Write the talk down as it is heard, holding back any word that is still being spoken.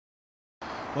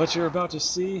What you're about to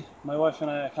see, my wife and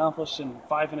I accomplished in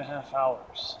 5.5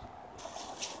 hours.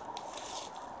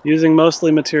 Using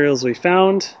mostly materials we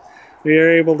found, we were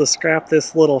able to scrap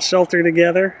this little shelter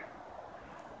together.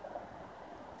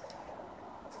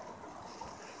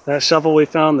 That shovel we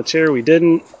found, the chair we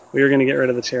didn't. We were going to get rid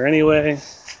of the chair anyway.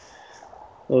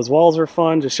 Those walls were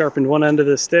fun, just sharpened one end of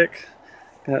the stick.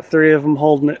 Got 3 of them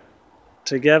holding it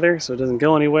together so it doesn't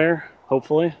go anywhere,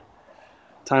 hopefully.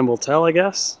 Time will tell, I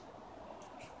guess.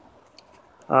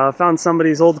 Found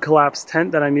somebody's old collapsed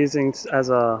tent that I'm using as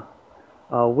a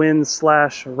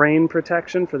wind/rain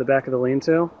protection for the back of the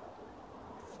lean-to.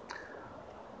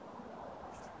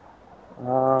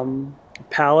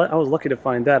 Pallet, I was lucky to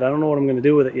find that. I don't know what I'm going to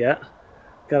do with it yet.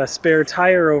 Got a spare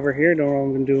tire over here, don't know what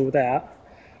I'm going to do with that.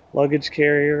 Luggage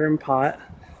carrier and pot.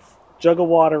 Jug of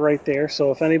water right there,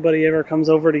 so if anybody ever comes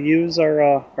over to use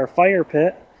our fire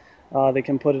pit, they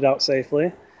can put it out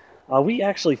safely. We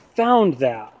actually found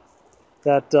that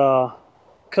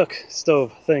cook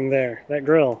stove thing there, that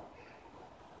grill.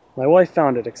 My wife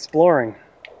found it exploring.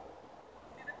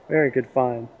 Very good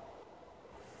find.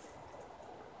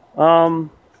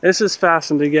 This is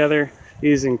fastened together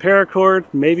using paracord,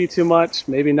 maybe too much,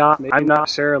 maybe not, I'm not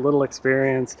sure, a little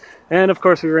experience. And of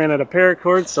course we ran out of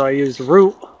paracord, so I used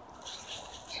root.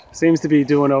 Seems to be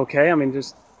doing okay. I mean,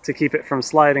 just to keep it from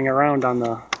sliding around on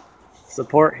the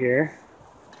support here.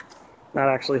 Not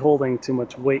actually holding too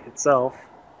much weight itself.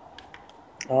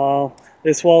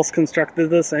 This wall's constructed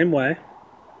the same way.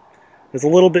 It's a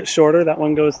little bit shorter. That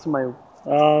one goes to my,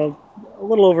 a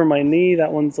little over my knee.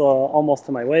 That one's almost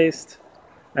to my waist.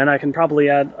 And I can probably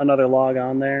add another log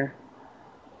on there.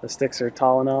 The sticks are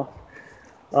tall enough.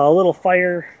 A little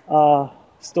fire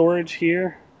storage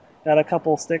here. Got a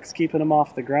couple sticks keeping them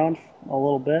off the ground a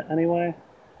little bit anyway.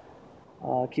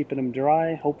 Keeping them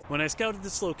dry. When I scouted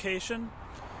this location,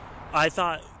 I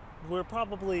thought we're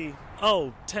probably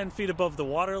 10 feet above the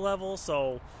water level,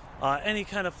 so any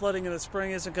kind of flooding in the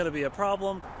spring isn't going to be a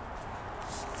problem.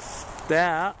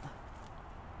 That's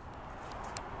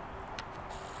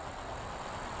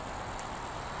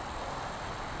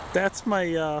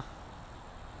my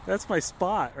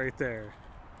spot right there.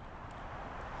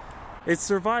 It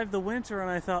survived the winter, and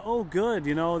I thought, oh good,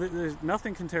 you know, there's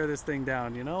nothing can tear this thing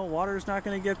down, you know, water's not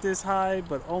going to get this high,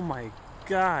 but oh my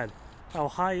god, how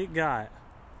high it got.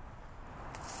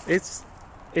 It's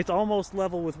almost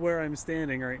level with where I'm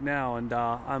standing right now, and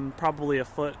I'm probably a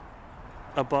foot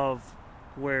above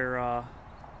where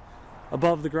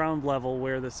above the ground level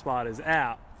where this spot is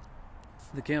at,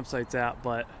 the campsite's at,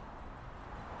 but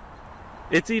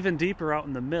it's even deeper out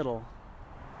in the middle.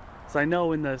 So I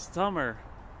know in the summer,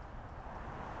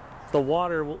 the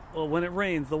water, when it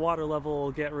rains, the water level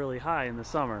will get really high in the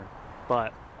summer,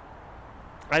 but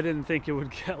I didn't think it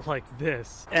would get like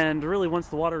this. And really, once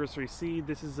the water is recede,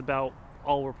 this is about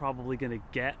all we're probably going to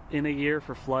get in a year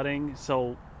for flooding.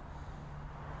 So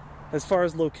as far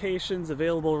as locations,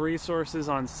 available resources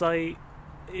on site,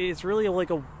 it's really like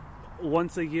a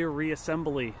once a year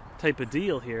reassembly type of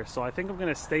deal here. So I think I'm going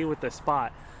to stay with this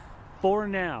spot for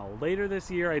now. Later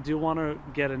this year I do want to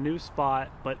get a new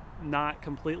spot, but not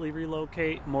completely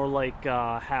relocate, more like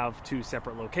have 2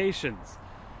 separate locations.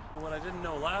 What I didn't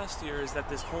know last year is that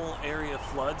this whole area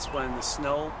floods when the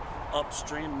snow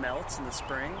upstream melts in the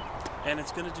spring, and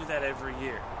it's going to do that every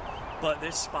year. But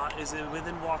this spot is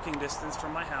within walking distance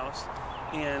from my house,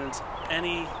 and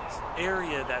any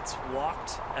area that's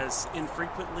walked as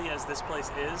infrequently as this place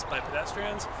is by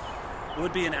pedestrians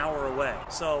would be an hour away.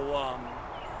 So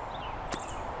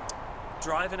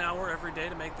drive an hour every day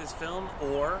to make this film,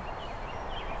 or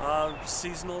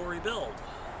seasonal rebuild.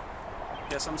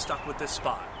 Guess I'm stuck with this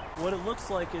spot. What it looks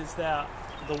like is that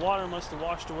the water must have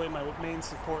washed away my main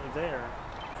support there.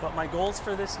 But my goals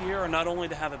for this year are not only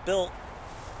to have it built,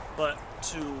 but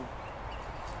to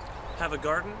have a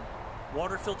garden,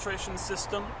 water filtration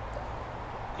system,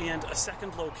 and a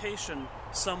second location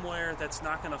somewhere that's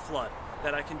not going to flood,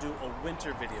 that I can do a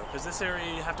winter video. Because this area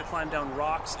you have to climb down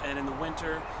rocks, and in the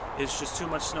winter it's just too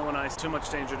much snow and ice, too much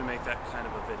danger to make that kind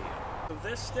of a video. So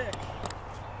this stick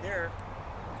here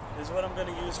is what I'm going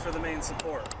to use for the main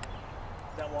support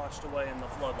that washed away in the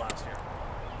flood last year.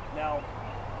 Now,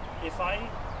 if I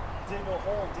dig a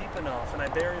hole deep enough and I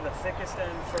bury the thickest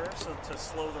end first so to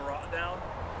slow the rot down,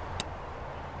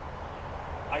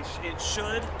 it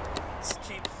should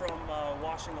keep from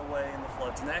washing away in the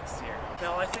floods next year.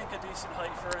 Now, I think a decent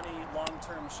height for any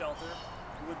long-term shelter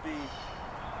would be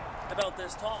about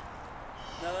this tall.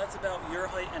 Now, that's about your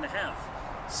height and a half.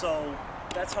 So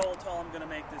that's how tall I'm going to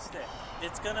make this stick.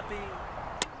 It's going to be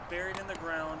buried in the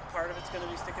ground. Part of it's going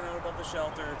to be sticking out above the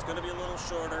shelter. It's going to be a little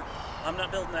shorter. I'm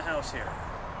not building a house here.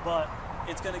 But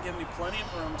it's going to give me plenty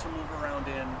of room to move around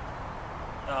in,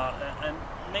 and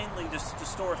mainly just to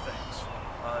store things.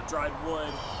 Dried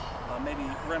wood, maybe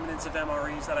remnants of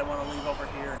MREs that I want to leave over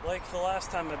here. Like the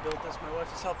last time I built this, my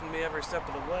wife is helping me every step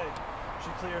of the way. She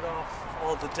cleared off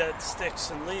all the dead sticks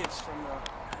and leaves from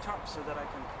the tarp so that I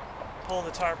can pull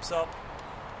the tarps up,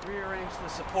 rearrange the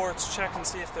supports, check and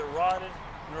see if they're rotted,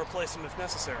 and replace them if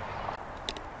necessary.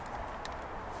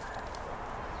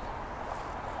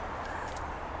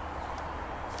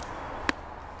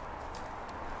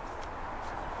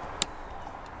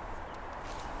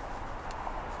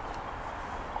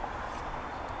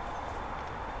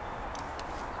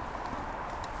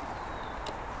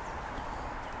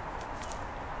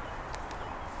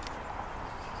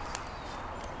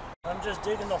 I'm just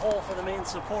digging the hole for the main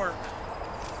support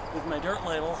with my dirt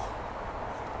ladle.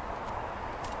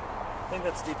 I think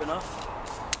that's deep enough.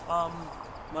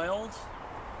 My old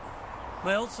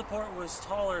support was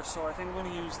taller, so I think I'm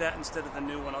going to use that instead of the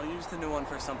new one. I'll use the new one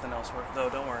for something else, though,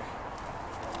 don't worry.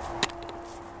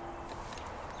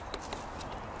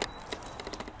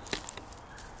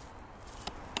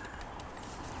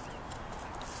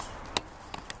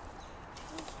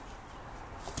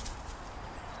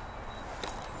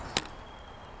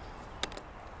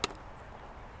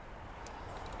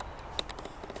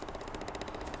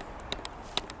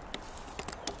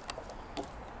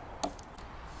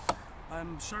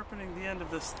 I'm sharpening the end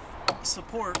of this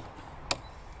support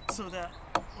so that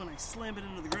when I slam it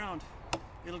into the ground,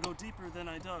 it'll go deeper than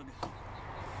I dug.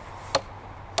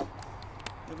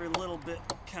 Every little bit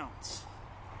counts.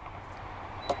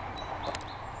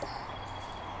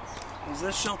 Because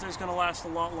this shelter is going to last a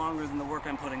lot longer than the work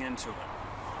I'm putting into it.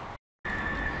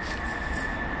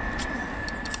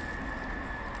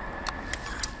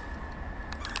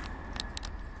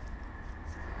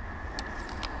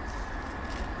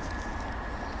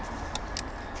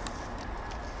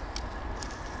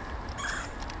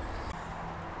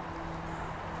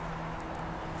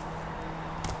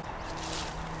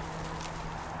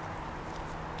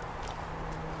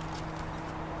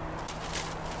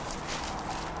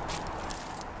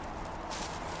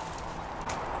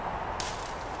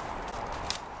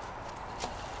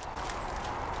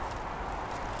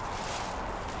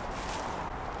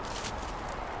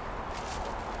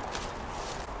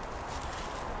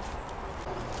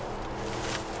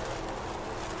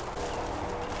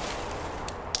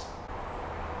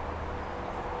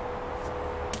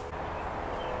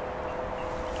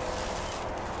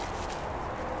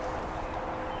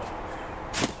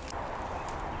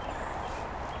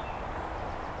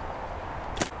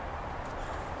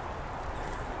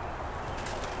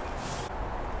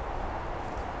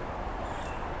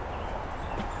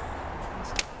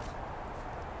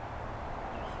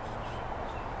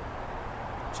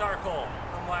 Charcoal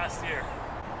from last year.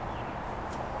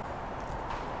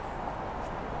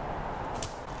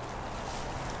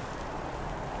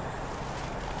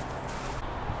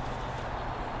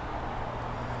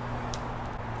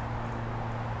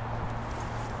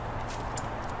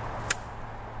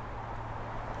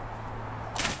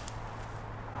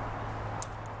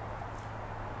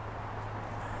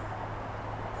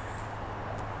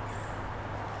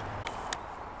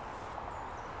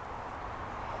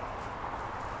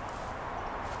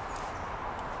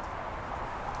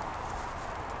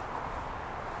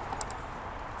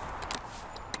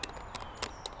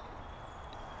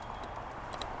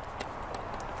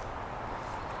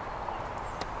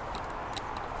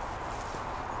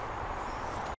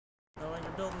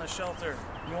 Building a shelter,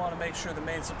 you want to make sure the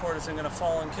main support isn't going to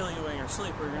fall and kill you in your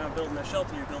sleep, or you're not building a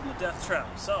shelter, you're building a death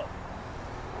trap. So,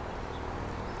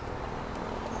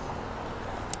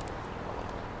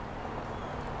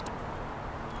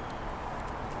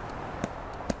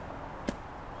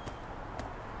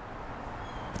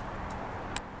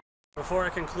 before I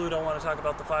conclude, I want to talk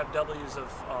about the 5 W's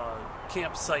of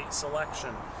campsite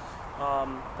selection.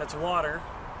 That's water,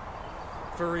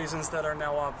 for reasons that are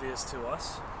now obvious to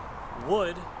us.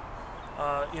 Wood,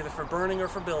 either for burning or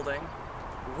for building.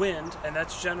 Wind, and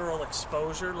that's general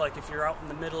exposure, like if you're out in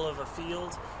the middle of a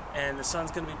field and the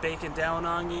sun's going to be baking down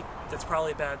on you, that's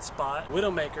probably a bad spot.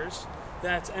 Widowmakers,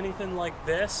 that's anything like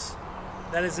this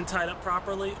that isn't tied up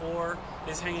properly or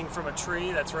is hanging from a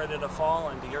tree that's ready to fall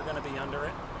and you're going to be under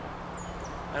it.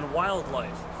 And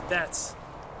wildlife, that's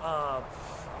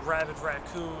rabid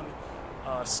raccoon,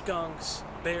 skunks,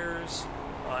 bears,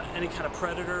 any kind of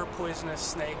predator, poisonous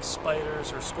snakes,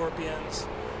 spiders, or scorpions.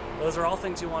 Those are all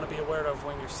things you want to be aware of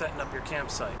when you're setting up your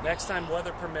campsite. Next time,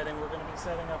 weather permitting, we're going to be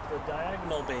setting up the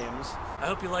diagonal beams. I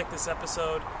hope you like this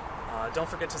episode. Don't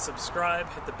forget to subscribe,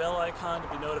 hit the bell icon to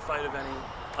be notified of any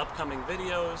upcoming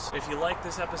videos. If you like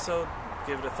this episode,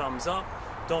 give it a thumbs up.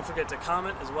 Don't forget to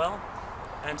comment as well,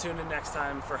 and tune in next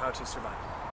time for How to Survive.